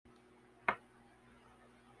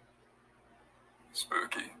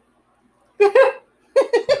Spooky.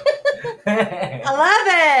 I love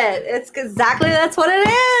it. It's exactly that's what it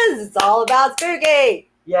is. It's all about spooky.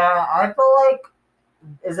 Yeah, I feel like,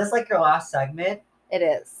 is this like your last segment? It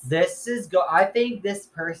is. This is I think this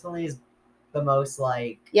personally is the most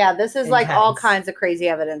like. Yeah, this is like all intense. kinds of crazy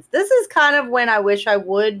evidence. This is kind of when I wish I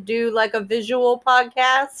would do like a visual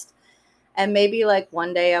podcast. And maybe like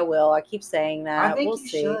one day I will. I keep saying that. I think we'll you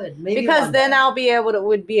see. should. Maybe because one then day. I'll be able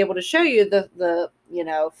to show you the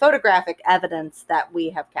photographic evidence that we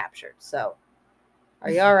have captured. So, are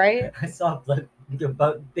you all right? I saw blood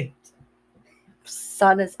about thing.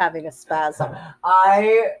 Son is having a spasm.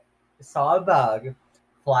 I saw a bug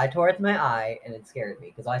fly towards my eye, and it scared me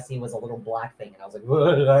because all I seen was a little black thing, and I was like,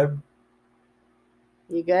 "What?"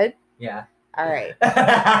 You good? Yeah. All right.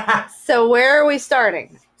 So where are we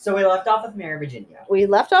starting? So we left off with Mary Virginia. We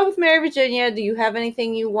left off with Mary Virginia. Do you have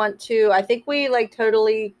anything you want to? I think we like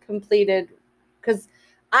totally completed because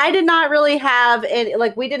I did not really have any.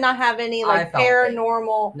 Like we did not have any like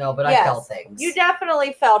paranormal. No, but Yes. I felt things. You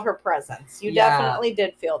definitely felt her presence. You definitely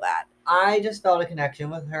did feel that. I just felt a connection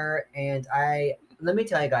with her, and let me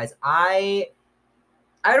tell you guys, I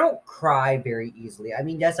don't cry very easily. I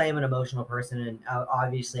mean, yes, I am an emotional person, and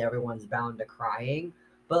obviously everyone's bound to crying,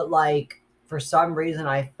 but like for some reason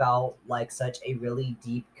I felt like such a really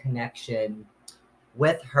deep connection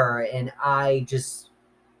with her, and I just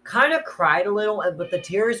kind of cried a little, but the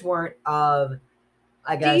tears weren't of,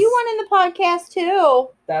 I guess. Do you want in the podcast too?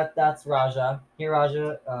 That's Raja. Here,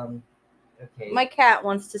 Raja. Okay. My cat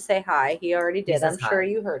wants to say hi. He already did. I'm sure hi.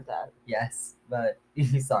 you heard that. Yes, but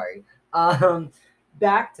sorry.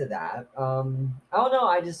 Back to that. I don't know.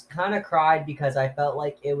 I just kind of cried because I felt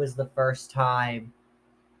like it was the first time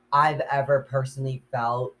I've ever personally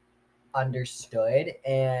felt understood,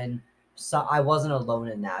 and so I wasn't alone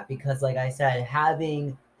in that because, like I said,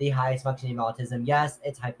 having the highest functioning autism, yes,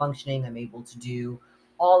 it's high functioning. I'm able to do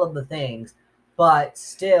all of the things, but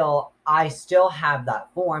still, I still have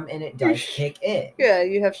that form, and it does kick in. Yeah,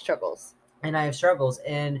 you have struggles. And I have struggles,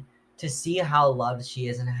 and to see how loved she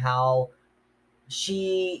is and how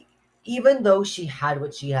she, even though she had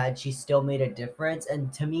what she had, she still made a difference.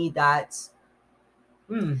 And to me, that's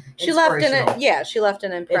she left she left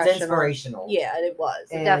an impression. It's inspirational. Yeah, it was.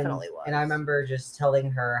 It definitely was. And I remember just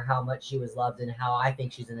telling her how much she was loved and how I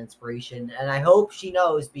think she's an inspiration. And I hope she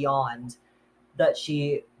knows beyond that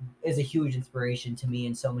she is a huge inspiration to me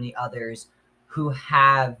and so many others who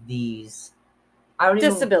have these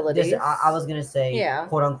disabilities. I was gonna say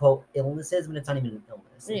quote unquote illnesses, but it's not even an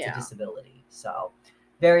illness. It's a disability. So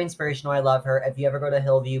very inspirational. I love her. If you ever go to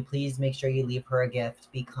Hillview, please make sure you leave her a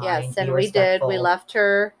gift. Be kind. Yes, and we did. We left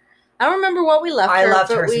her. I don't remember what we left her. I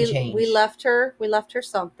left her some change. We left her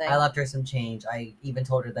something. I left her some change. I even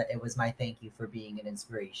told her that it was my thank you for being an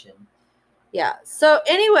inspiration. Yeah. So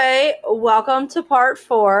anyway, welcome to part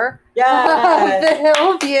 4 of the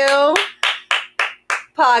Hillview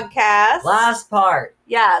podcast. Last part.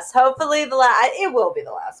 Yes. Hopefully it will be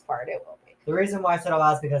the last part. It will be. The reason why I said it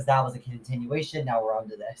last because that was a continuation. Now we're on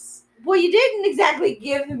to this. Well, you didn't exactly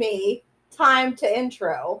give me time to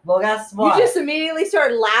intro. Well, guess what? You just immediately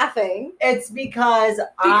started laughing. It's because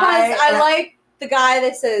I like the guy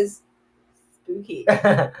that says spooky.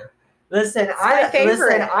 Listen,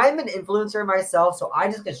 I'm an influencer myself, so I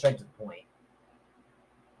just get straight to the point.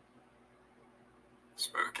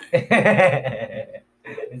 Spooky.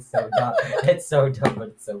 It's so dumb. It's so dumb, but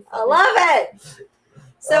it's so funny. I love it.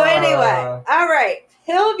 So anyway, all right.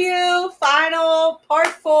 Hillview, final, part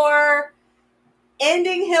 4,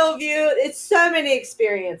 ending Hillview. It's so many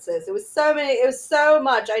experiences. It was so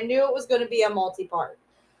much. I knew it was going to be a multi-part.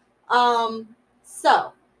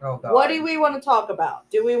 So, what do we want to talk about?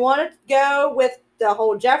 Do we want to go with the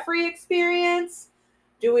whole Jeffrey experience?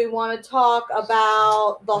 Do we want to talk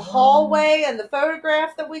about the hallway and the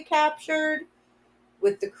photograph that we captured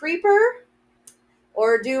with the creeper?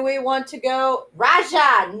 Or do we want to go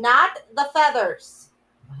Raja, not the feathers?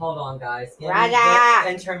 Hold on, guys. Raja.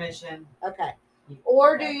 Intermission. Okay.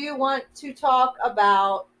 Or do you want to talk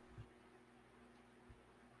about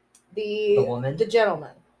the woman? The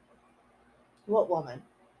gentleman. What woman?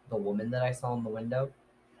 The woman that I saw in the window.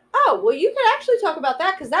 Oh, well, you could actually talk about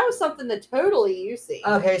that because that was something that totally you see.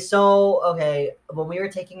 Okay, when we were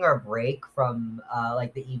taking our break from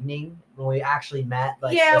like the evening when we actually met,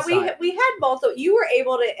 like we had both. You were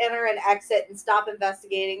able to enter and exit and stop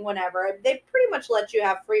investigating whenever. They pretty much let you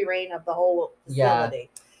have free reign of the whole facility.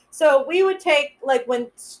 Yeah. So we would take like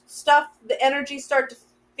when the energy felt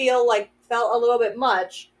a little bit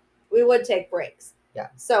much, we would take breaks. Yeah.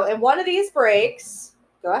 So in one of these breaks,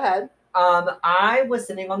 go ahead. I was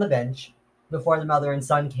sitting on the bench before the mother and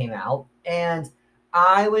son came out, and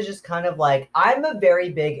I was just kind of like, I'm a very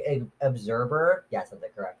big observer. Yes, I said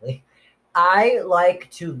that correctly. I like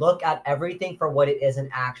to look at everything for what it is and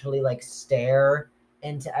actually like stare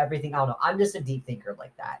into everything. I don't know. I'm just a deep thinker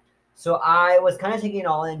like that. So I was kind of taking it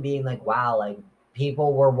all in, being like, wow, like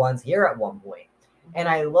people were once here at one point. And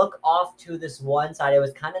I look off to this one side. It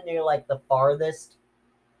was kind of near like the farthest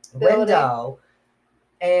Building. window,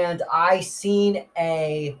 and I seen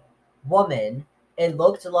a woman. It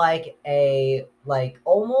looked like a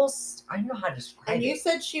almost, I don't know how to describe And you it.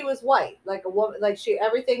 said she was white, like a woman, like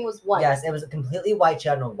everything was white. Yes, it was completely white. She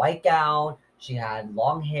had a white gown. She had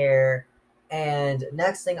long hair. And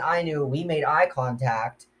next thing I knew, we made eye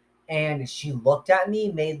contact, and she looked at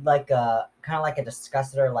me, made like a kind of like a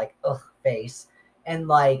disgusted or like ugh face, and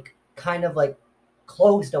like kind of like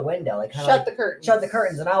closed the window, like kind of Shut the curtains. shut the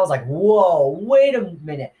curtains. And I was like, whoa, wait a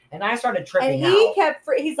minute. And I started tripping And he out. kept,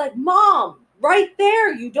 he's like, Mom, right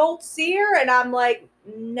there, you don't see her? And I'm like,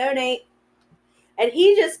 no, Nate. And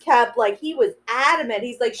he just kept, like, he was adamant.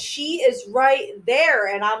 He's like, she is right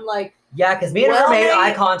there. And I'm like, Yeah, because me and Well, her made Nate-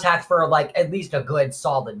 eye contact for like at least a good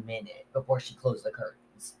solid minute before she closed the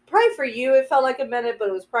curtains. probably for you, it felt like a minute, but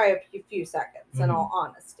it was probably a few seconds, in Mhm. all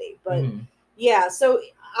honesty. But Mhm. yeah, so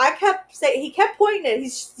I kept saying, he kept pointing it.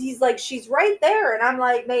 He's like, she's right there. And I'm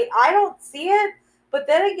like, Nate, I don't see it. But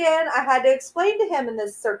then again, I had to explain to him in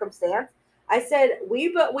this circumstance. I said,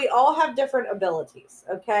 we all have different abilities,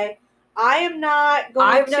 okay? I am not going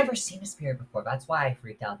I've to. never seen a spirit before. That's why I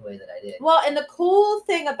freaked out the way that I did. Well, and the cool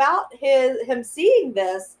thing about him seeing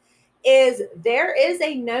this is there is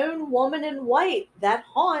a known woman in white that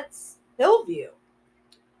haunts Hillview.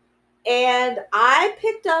 And I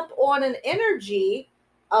picked up on an energy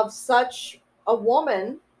of such a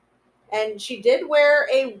woman, and she did wear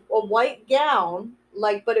a white gown,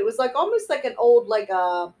 like, but it was like almost like an old, like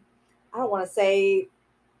a, I don't want to say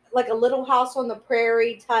like a Little House on the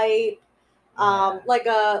Prairie type, Yeah.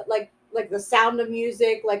 like the Sound of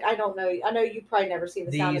Music. Like, I don't know. I know you probably never seen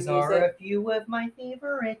the Sound of These Music. are a few of my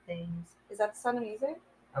favorite things. Is that the Sound of Music?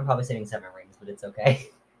 I'm probably saying Seven Rings, but it's okay.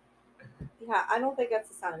 Yeah, I don't think that's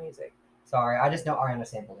the Sound of Music. Sorry, I just know Ariana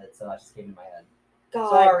sampled it, so that just came in my head. God,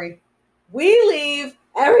 Sorry. we leave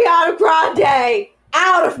Ariana Grande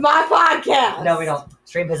out of my podcast. No, we don't.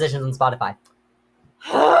 Stream positions on Spotify.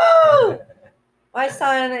 My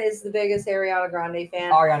son is the biggest Ariana Grande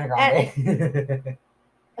fan. Ariana Grande.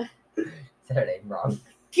 Said her name wrong.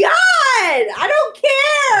 God, I don't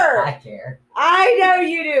care. I care. I know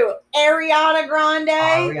you do. Ariana Grande.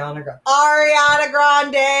 Ariana Grande. Ariana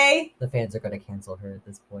Grande. The fans are going to cancel her at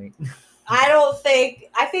this point.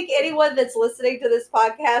 I think anyone that's listening to this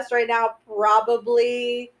podcast right now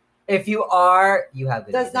probably If you are, you have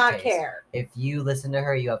good does music not taste. care. If you listen to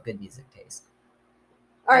her, you have good music taste.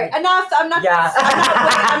 All right, enough. Yeah.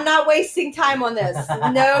 I'm not wasting time on this.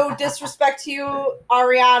 No disrespect to you,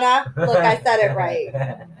 Ariana. Look, I said it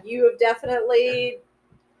right. You have definitely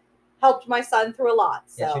helped my son through a lot.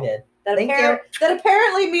 So Yes, you did. That, Thank that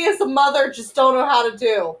apparently me as a mother just don't know how to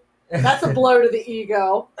do. That's a blow to the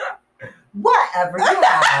ego. Whatever you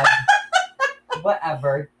have.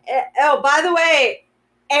 Whatever. Oh, by the way,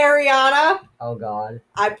 Ariana, Oh God.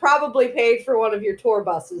 I probably paid for one of your tour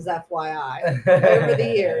buses, FYI. Over the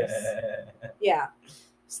years. Yeah.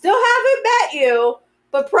 Still haven't met you,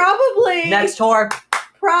 but probably Next tour.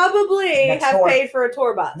 Next have tour. paid for a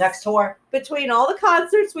tour bus. Next tour. Between all the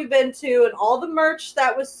concerts we've been to and all the merch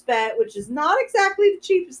that was spent, which is not exactly the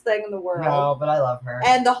cheapest thing in the world. No, but I love her.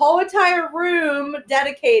 And the whole entire room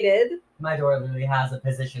dedicated. My door literally has a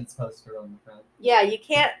positions poster on the front. Yeah, you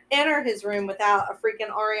can't enter his room without a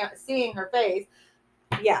freaking Ariana seeing her face.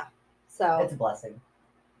 Yeah. So It's a blessing.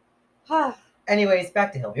 Anyways,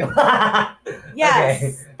 back to Hillview.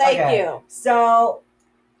 yes. Thank Okay. you. So,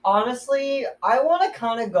 honestly, I want to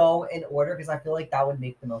kind of go in order because I feel like that would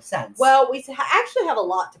make the most sense. Well, we actually have a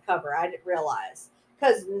lot to cover. I didn't realize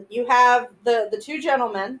because you have the two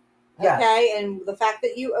gentlemen, Yes. okay, and the fact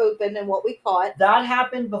that you opened and what we caught. That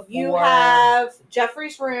happened before. You have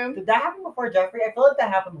Jeffrey's room. Did that happen before Jeffrey? I feel like that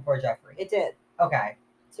happened before Jeffrey. It did. Okay.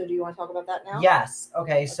 So, do you want to talk about that now? Yes.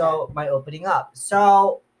 Okay. So my opening up.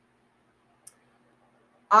 So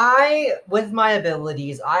with my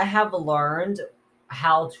abilities, I have learned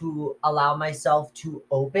how to allow myself to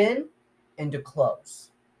open and to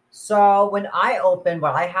close. So when I open,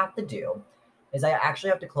 what I have to do is I actually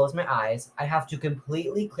have to close my eyes. I have to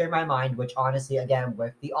completely clear my mind, which honestly, again,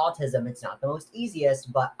 with the autism, it's not the most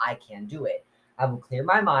easiest, but I can do it. I will clear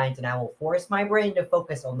my mind and I will force my brain to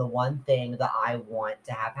focus on the one thing that I want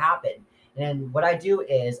to have happen. And what I do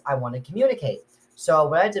is I want to communicate. So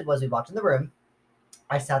what I did was we walked in the room.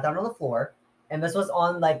 I sat down on the floor And this was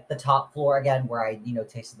on like the top floor again, where I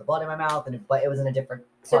tasted the blood in my mouth, but it was in a different.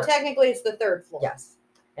 So part. technically, it's the third floor. Yes,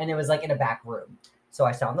 and it was like in a back room. So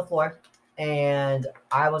I sat on the floor, and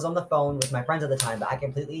I was on the phone with my friends at the time, but I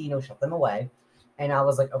completely shut them away. And I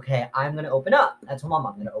was like, okay, I'm gonna open up. I told Mom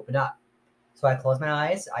I'm gonna open up. So I close my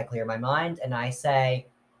eyes, I clear my mind, and I say,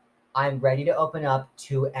 I'm ready to open up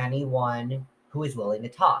to anyone who is willing to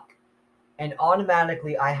talk. And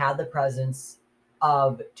automatically, I had the presence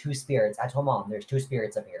of two spirits. I told Mom, there's two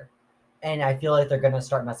spirits up here. And I feel like they're going to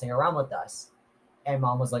start messing around with us. And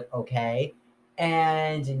Mom was like, okay.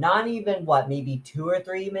 And not even, maybe 2 or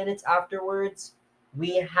 3 minutes afterwards,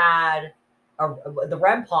 we had the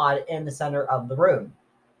REM pod in the center of the room.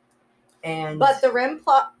 But the REM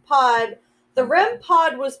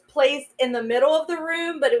pod was placed in the middle of the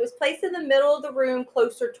room, but it was placed in the middle of the room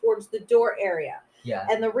closer towards the door area. Yeah.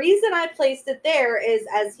 And the reason I placed it there is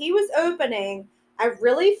as he was opening, I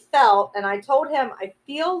really felt, and I told him, I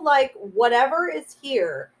feel like whatever is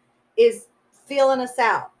here is feeling us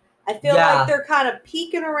out. I feel like they're kind of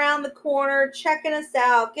peeking around the corner, checking us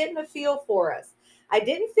out, getting a feel for us. I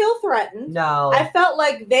didn't feel threatened. No. I felt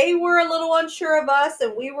like they were a little unsure of us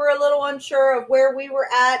and we were a little unsure of where we were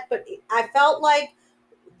at, but I felt like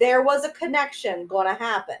there was a connection going to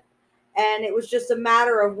happen. And it was just a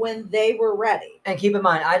matter of when they were ready. And keep in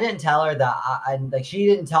mind, I didn't tell her that. She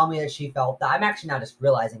didn't tell me that she felt that. I'm actually not just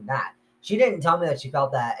realizing that. She didn't tell me that she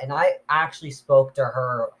felt that. And I actually spoke to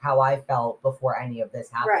her how I felt before any of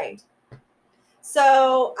this happened. Right.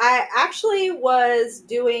 So I actually wasn't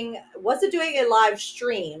doing a live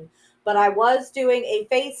stream, but I was doing a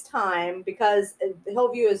FaceTime because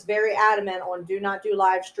Hillview is very adamant on do not do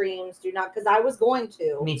live streams, because I was going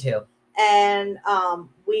to. Me too. And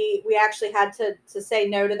we actually had to say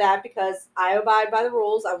no to that because I abide by the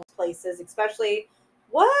rules. I want places, especially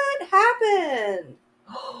what happened.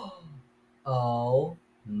 Oh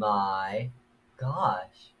my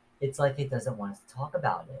gosh. It's like it doesn't want us to talk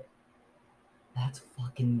about it. That's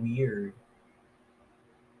fucking weird.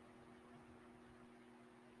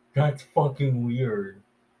 That's fucking weird.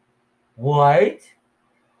 What?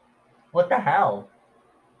 What the hell?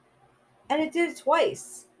 And it did it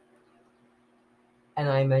twice. And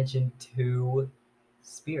I mentioned 2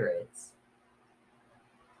 spirits.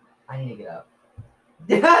 I need to get up.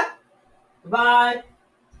 Goodbye.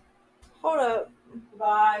 Hold up.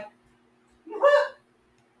 Goodbye.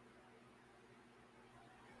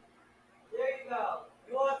 There you go.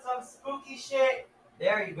 You want some spooky shit?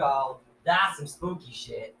 There you go. That's some spooky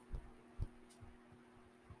shit.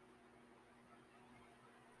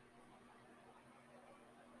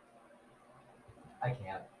 I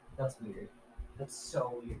can't. That's weird. That's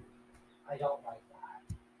so weird. I don't like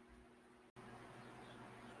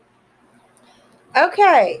that.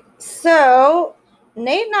 Okay, so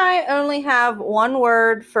Nate and I only have one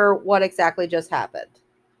word for what exactly just happened.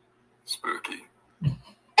 Spooky.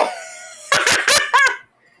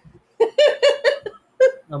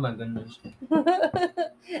 Oh my goodness.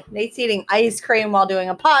 Nate's eating ice cream while doing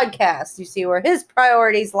a podcast. You see where his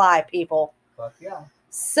priorities lie, people. Fuck yeah.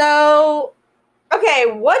 So, okay,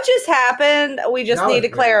 what just happened? We just need to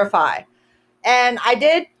clarify. And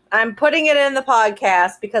I'm putting it in the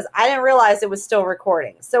podcast because I didn't realize it was still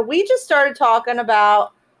recording. So we just started talking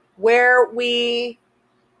about where you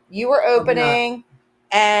were opening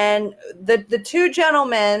and the 2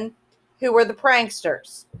 gentlemen who were the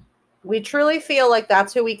pranksters. We truly feel like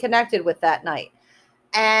that's who we connected with that night.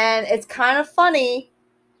 And it's kind of funny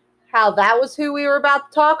how that was who we were about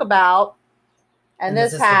to talk about. And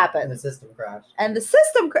this happened. And the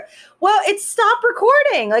system crashed. Well, it stopped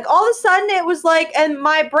recording. Like all of a sudden it was like, and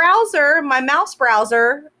my mouse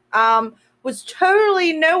browser, was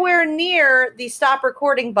totally nowhere near the stop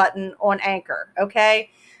recording button on Anchor. Okay.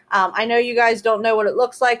 I know you guys don't know what it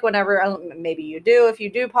looks like whenever, maybe you do, if you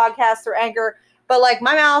do podcasts through Anchor, but like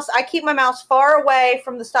I keep my mouse far away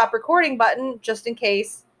from the stop recording button just in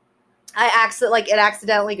case it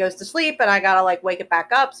accidentally goes to sleep and I gotta wake it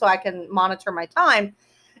back up so I can monitor my time.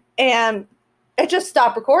 And it just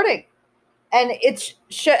stopped recording. And it's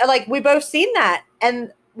we both seen that.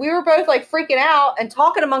 And we were both freaking out and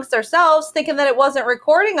talking amongst ourselves, thinking that it wasn't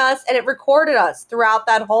recording us, and it recorded us throughout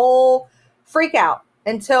that whole freak out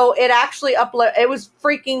until it actually uploaded. It was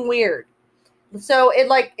freaking weird. So it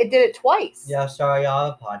did it twice. Yeah, sorry, I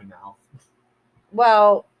have a potty mouth.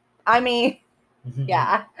 Well, I mean,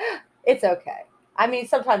 yeah, it's okay. I mean,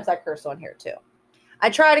 sometimes I curse on here too. I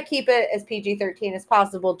try to keep it as PG-13 as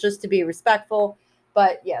possible just to be respectful.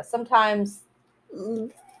 But yeah, sometimes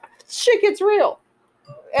shit gets real.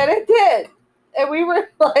 And it did. And we were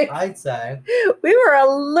like, I'd say. we were a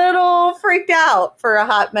little freaked out for a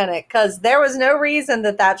hot minute because there was no reason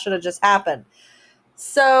that should have just happened.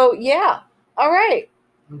 So, yeah. All right.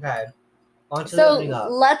 Okay. On to So opening up.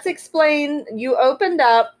 let's explain. You opened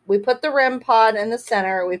up. We put the REM pod in the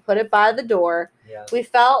center. We put it by the door. Yeah. I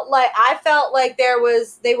felt like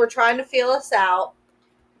they were trying to feel us out.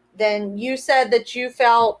 Then you said that you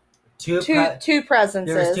felt two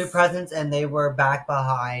presences. There was two presents, and they were back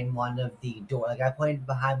behind one of the doors. Like, I pointed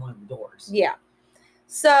behind one of the doors. Yeah.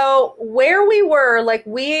 So where we were,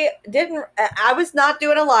 I was not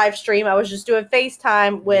doing a live stream. I was just doing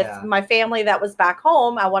FaceTime with my family that was back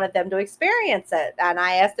home. I wanted them to experience it. And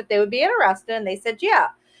I asked if they would be interested, and they said, yeah.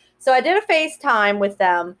 So I did a FaceTime with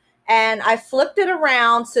them, and I flipped it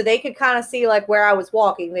around so they could kind of see like where I was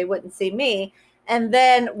walking. They wouldn't see me. And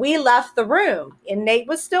then we left the room, and Nate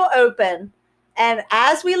was still open. And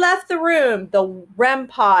as we left the room, the REM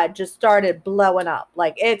pod just started blowing up.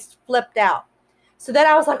 Like, it's flipped out. So then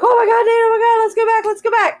I was like, oh my God, Nate, oh my God, let's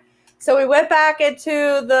go back. So we went back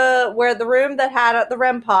into the room that had the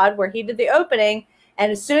REM pod where he did the opening.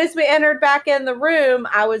 And as soon as we entered back in the room,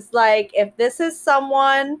 I was like, if this is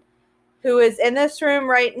someone who is in this room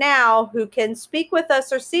right now who can speak with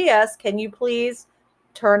us or see us, can you please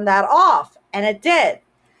turn that off? And it did.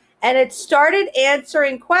 And it started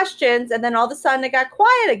answering questions, and then all of a sudden it got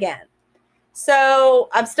quiet again. So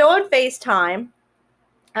I'm still on FaceTime.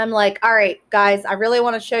 I'm like, all right, guys, I really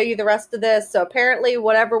want to show you the rest of this. So apparently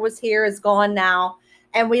whatever was here is gone now.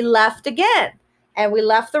 And we left again. And we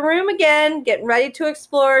left the room again, getting ready to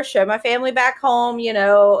explore, show my family back home,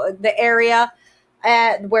 the area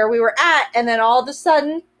where we were at. And then all of a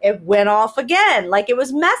sudden it went off again. Like it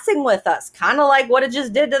was messing with us. Kind of like what it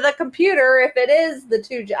just did to the computer. If it is the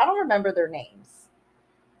two, I don't remember their names.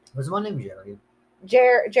 Was one named Jerry?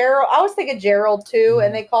 Gerald. I was thinking Gerald too. Mm-hmm.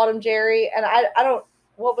 And they called him Jerry. And I don't,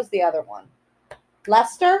 what was the other one?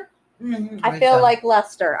 Lester? Mm-hmm. I feel like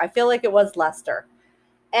Lester. I feel like it was Lester.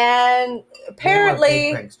 And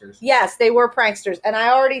apparently, yes, they were pranksters. And I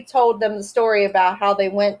already told them the story about how they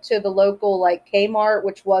went to the local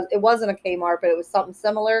Kmart, it wasn't a Kmart, but it was something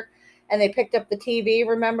similar. And they picked up the TV,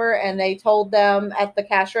 remember? And they told them at the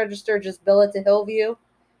cash register, just bill it to Hillview.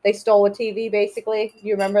 They stole a TV, basically.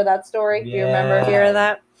 You remember that story? Yeah. Do you remember hearing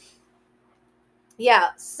that?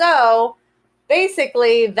 Yeah. So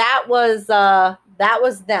basically, that was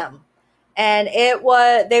them, and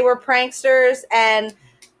they were pranksters. And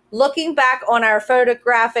looking back on our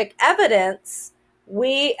photographic evidence,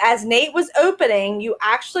 as Nate was opening, you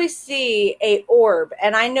actually see a orb.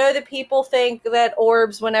 And I know that people think that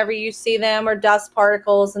orbs, whenever you see them, are dust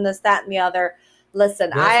particles and this, that, and the other. Listen,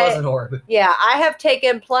 this was an orb. Yeah, I have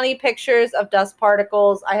taken plenty of pictures of dust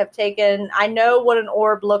particles. I know what an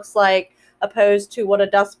orb looks like, opposed to what a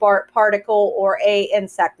dust particle or a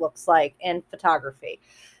insect looks like in photography.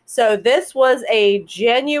 So this was a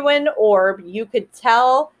genuine orb. You could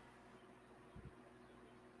tell.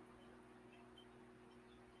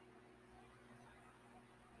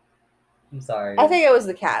 I'm sorry. I think it was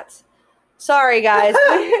the cats. Sorry, guys.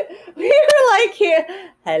 we were like here.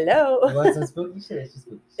 Hello. You want some spooky shit? It's just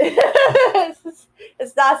spooky shit.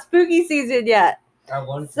 It's not spooky season yet.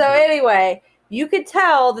 Anyway, you could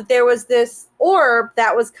tell that there was this orb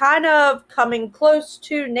that was kind of coming close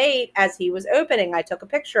to Nate as he was opening. I took a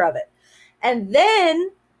picture of it. And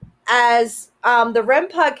then as the REM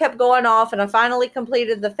pod kept going off and I finally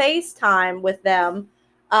completed the FaceTime with them,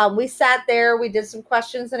 we sat there, we did some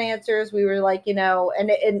questions and answers. We were like, and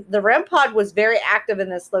the REM pod was very active in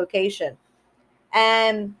this location.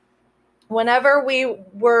 And whenever we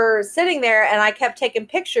were sitting there and I kept taking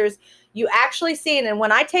pictures, you actually seen, and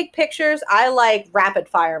when I take pictures, I rapid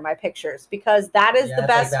fire my pictures because that is the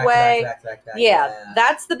best way. Yeah,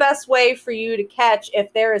 that's the best way for you to catch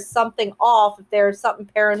if there is something off, if there is something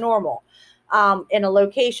paranormal in a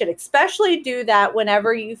location. Especially do that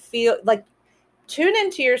whenever you feel like, tune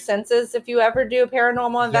into your senses if you ever do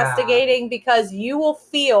paranormal investigating, because you will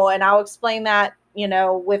feel, and I'll explain that,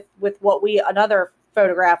 with another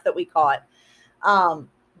photograph that we caught.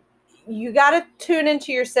 You got to tune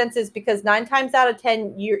into your senses because 9 times out of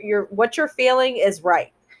 10, what you're feeling is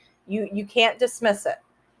right. You can't dismiss it.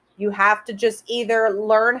 You have to just either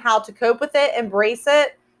learn how to cope with it, embrace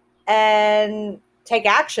it, and take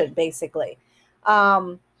action, basically.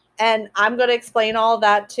 And I'm going to explain all of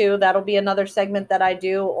that too. That'll be another segment that I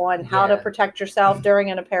do on how to protect yourself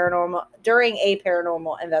during a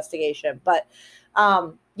paranormal investigation. But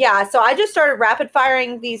so I just started rapid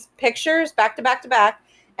firing these pictures back to back to back.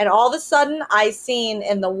 And all of a sudden I seen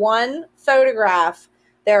in the one photograph,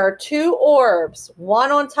 there are 2 orbs,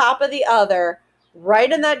 one on top of the other,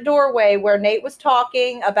 right in that doorway where Nate was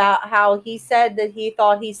talking about how he said that he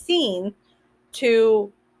thought he's seen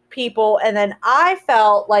two people. And then I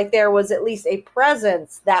felt like there was at least a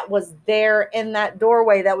presence that was there in that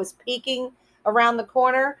doorway that was peeking around the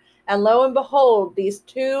corner. And lo and behold, these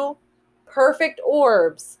two perfect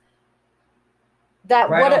orbs that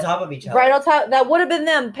Right would on top of each other. right on top, that would have been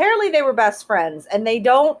them. Apparently they were best friends, and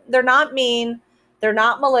they're not mean, they're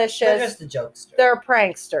not malicious, They're just a jokester. they're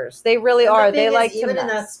pranksters. They really And the are. thing They is, like to even in that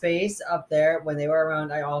mess. space up there when they were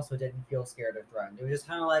around, I also didn't feel scared or threatened. It was just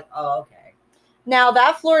kind of like, oh, okay. Now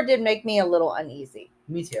that floor did make me a little uneasy.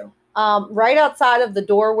 Me too. Right outside of the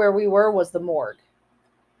door where we were was the morgue.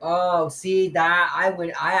 Oh, see that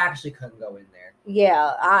I actually couldn't go in there.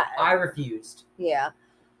 Yeah, I refused. yeah.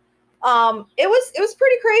 It was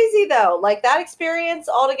pretty crazy though. Like that experience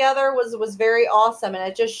altogether was very awesome, and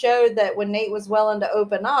it just showed that when Nate was willing to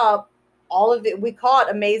open up, all of it we caught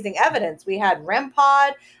amazing evidence. We had REM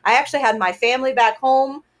pod. I actually had my family back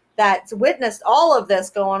home that witnessed all of this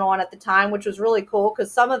going on at the time, which was really cool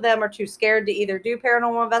because some of them are too scared to either do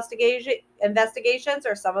paranormal investigations,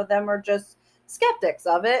 or some of them are just skeptics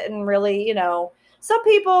of it and really, some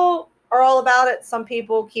people are all about it. Some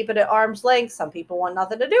people keep it at arm's length. Some people want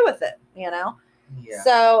nothing to do with it, Yeah.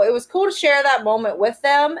 So it was cool to share that moment with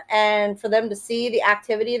them and for them to see the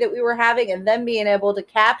activity that we were having and them being able to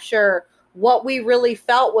capture what we really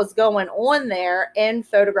felt was going on there in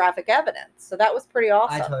photographic evidence. So that was pretty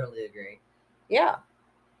awesome. I totally agree. Yeah.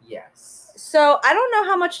 Yes. So I don't know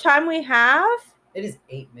how much time we have. It is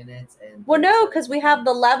 8 minutes and. Well, no, because we have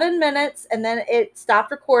the 11 minutes and then it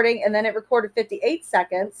stopped recording and then it recorded 58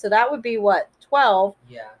 seconds. So that would be what, 12?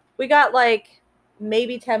 Yeah. We got like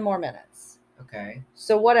maybe 10 more minutes. Okay.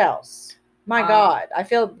 So what else? My God, I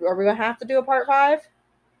feel, are we going to have to do a part 5?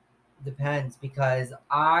 Depends, because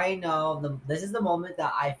I know this is the moment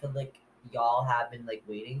that I feel like y'all have been like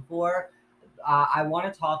waiting for. I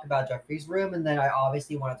want to talk about Jeffrey's room, and then I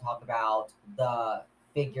obviously want to talk about the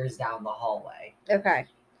figures down the hallway. Okay.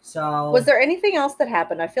 So was there anything else that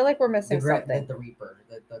happened? I feel like we're missing something. The Reaper,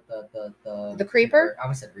 the Creeper. I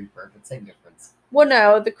almost said Reaper, but same difference. Well,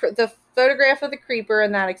 no, the photograph of the Creeper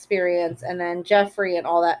and that experience, and then Jeffrey and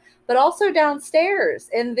all that, but also downstairs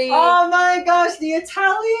in the. Oh my gosh, the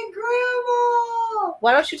Italian grandma!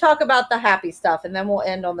 Why don't you talk about the happy stuff, and then we'll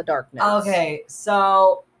end on the dark notes. Okay,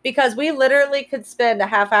 so because we literally could spend a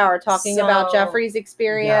half hour talking about Jeffrey's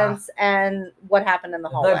experience and what happened in the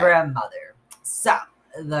hallway. The grandmother.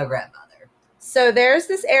 The grandmother. So there's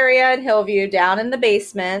this area in Hillview down in the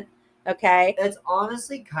basement. Okay. It's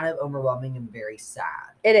honestly kind of overwhelming and very sad.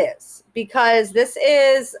 It is, because this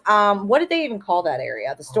is, what did they even call that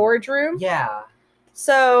area? The storage room? Yeah.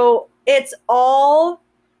 So it's all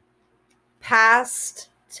past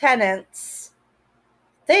tenants'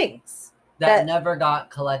 things. That never got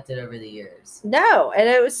collected over the years. No, and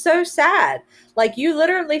it was so sad. Like you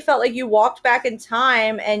literally felt like you walked back in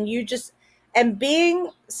time and you just, and being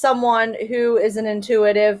someone who is an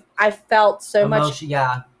intuitive, I felt so much.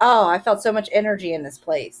 Yeah. Oh, I felt so much energy in this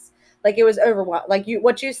place. Like it was overwhelming. Like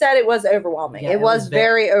what you said, it was overwhelming. Yeah, it was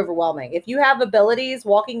very overwhelming. If you have abilities,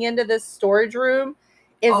 walking into this storage room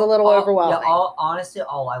is a little overwhelming. Yeah, honestly,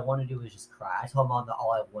 all I wanted to do was just cry. I told Mom that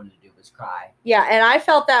all I wanted to do was cry. Yeah, and I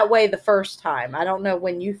felt that way the first time. I don't know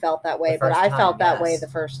when you felt that way, but I felt that way the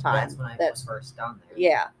first time. That's when I was first down there.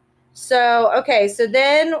 Yeah. So, okay, so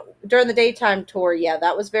then during the daytime tour, yeah,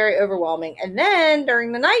 that was very overwhelming. And then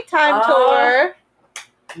during the nighttime tour...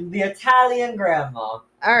 The Italian grandma.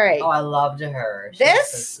 All right. Oh, I loved her.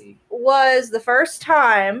 This was the first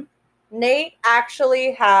time Nate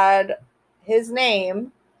actually had his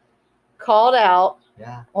name called out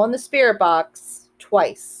on the spirit box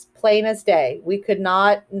twice, plain as day. We could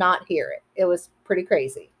not hear it. It was pretty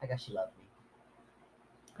crazy. I guess she loved me.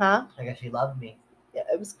 Huh? I guess she loved me. Yeah,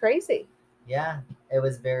 it was crazy. Yeah, it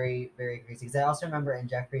was very, very crazy. Because I also remember in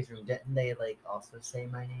Jeffrey's room, didn't they like also say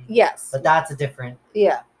my name? Yes. But that's a different.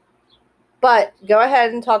 Yeah. But go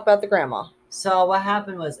ahead and talk about the grandma. So what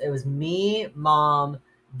happened was it was me, Mom,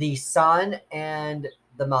 the son, and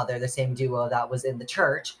the mother, the same duo that was in the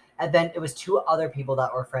church. And then it was 2 other people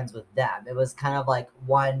that were friends with them. It was kind of like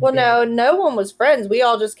one. Well, no one was friends. We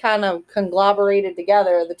all just kind of conglomerated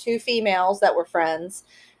together. The 2 females that were friends,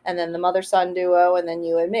 and then the mother-son duo, and then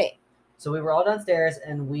you and me. So we were all downstairs,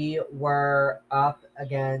 and we were up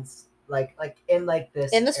against like in like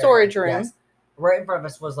this in the storage room. Yes. Right in front of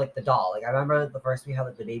us was like the doll. Like I remember the first we had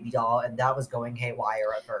like the baby doll, and that was going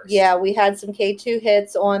haywire at first. Yeah, we had some K2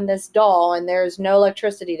 hits on this doll, and there's no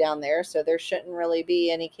electricity down there, so there shouldn't really be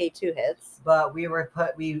any K2 hits. But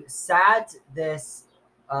we sat this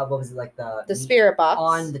what was it, like the The spirit box.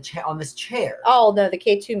 on the chair, on this chair. Oh no, the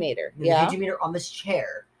K2 meter. The Yeah. K2 meter on this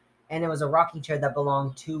chair, and it was a rocking chair that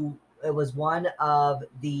belonged to. It was one of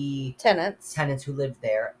the Tenants. who lived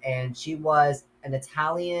there, and she was an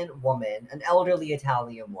Italian woman, an elderly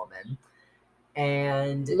Italian woman,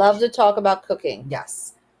 and Love to talk about cooking.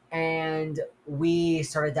 yes, and we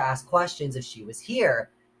started to ask questions if she was here,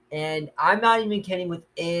 and I'm not even kidding.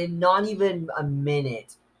 Within not even a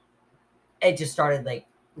minute, it just started like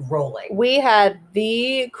rolling. We had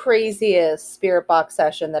the craziest spirit box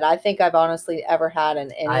session that I think I've honestly ever had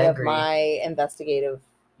in I any of agree. my investigative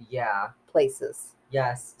Yeah. places.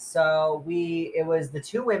 Yes. So it was the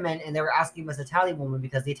two women, and they were asking this Italian woman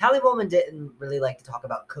because the Italian woman didn't really like to talk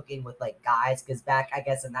about cooking with like guys, because back, I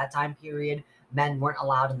guess, in that time period, men weren't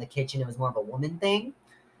allowed in the kitchen. It was more of a woman thing.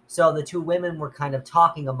 So the two women were kind of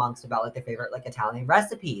talking amongst about like their favorite like Italian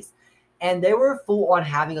recipes. And they were full on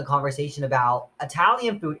having a conversation about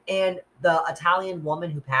Italian food. And the Italian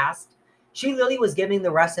woman who passed, she literally was giving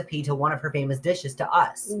the recipe to one of her famous dishes to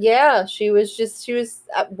us. Yeah, she was.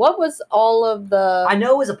 What was all of the? I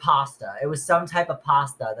know it was a pasta. It was some type of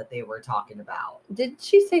pasta that they were talking about. Did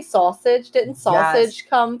she say sausage? Didn't Yes. sausage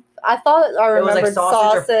come? I thought I It was like remembered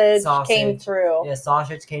sausage came through. Yeah,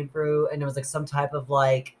 sausage came through, and it was like some type of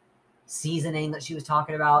like seasoning that she was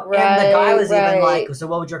talking about. Right, and the guy was even right. like, so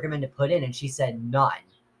what would you recommend to put in? And she said none.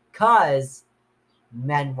 Because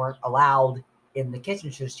men weren't allowed in the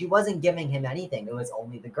kitchen. So she wasn't giving him anything. It was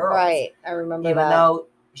only the girls. Right, I remember Even that. though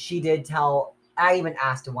she did tell, I even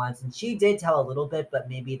asked her once, and she did tell a little bit, but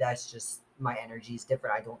maybe that's just my energy is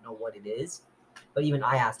different. I don't know what it is. But even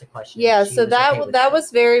I asked a question. Yeah, and she so was okay with that it.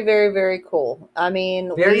 was very, very, very cool. I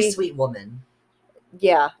mean, Very sweet woman.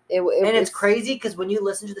 Yeah, and was, it's crazy because when you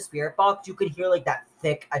listen to the spirit box, you could hear like that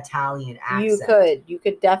thick Italian accent. You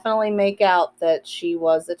could definitely make out that she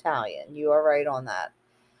was Italian. You are right on that.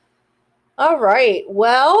 All right.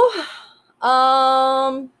 Well,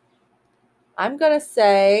 I'm gonna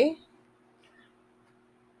say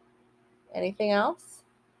anything else.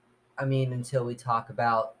 I mean, until we talk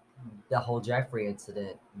about the whole Jeffrey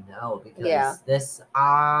incident, no, because Yeah. this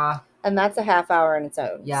And that's a half hour in its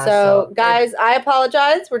own. Yeah, So, so guys, I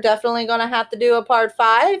apologize. We're definitely going to have to do a part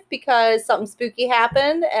 5 because something spooky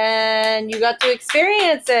happened and you got to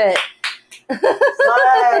experience it.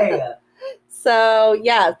 Slay! So,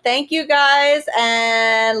 yeah, thank you guys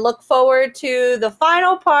and look forward to the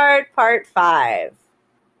final part 5.